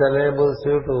tapas enables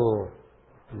you to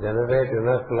generate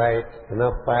enough light,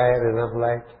 enough fire, enough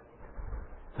light,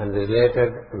 and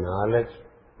related knowledge,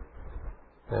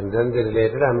 and then the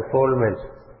related unfoldment.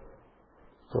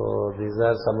 So these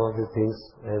are some of the things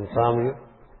I inform you.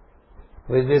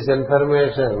 With this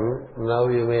information, now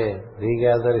you may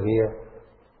regather here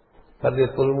for the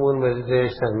full moon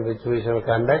meditation, which we shall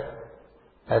conduct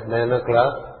at 9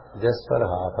 o'clock, just for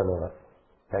half an hour.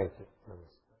 Thank you.